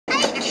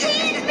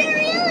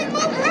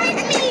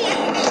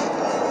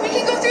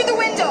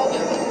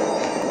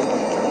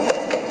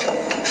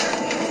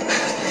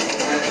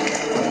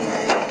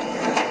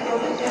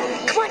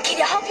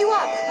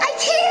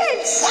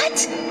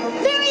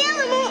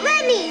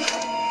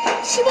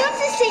She wants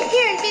to stay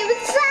here and be with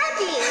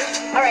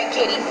Slappy. All right,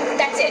 Katie,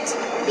 that's it.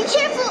 Be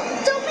careful.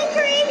 Don't make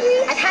her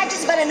angry. I've had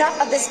just about enough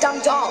of this dumb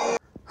doll.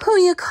 Who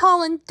you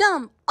calling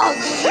dumb,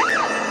 ugly?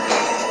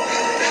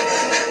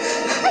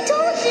 I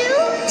told you.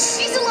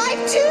 She's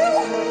alive,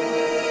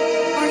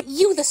 too. Aren't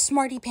you the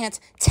smarty pants?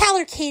 Tell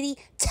her, Katie.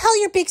 Tell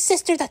your big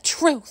sister the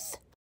truth.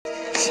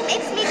 She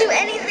makes me do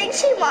anything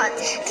she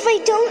wants. If I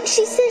don't,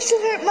 she says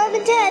she'll hurt Mom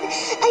and Dad.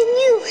 I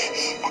knew.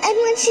 And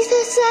when she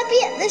saw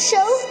Slappy at the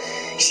show,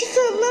 she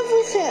fell in love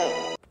with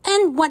him.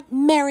 And what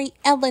Mary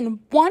Ellen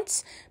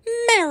wants,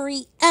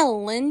 Mary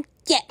Ellen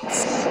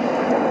gets.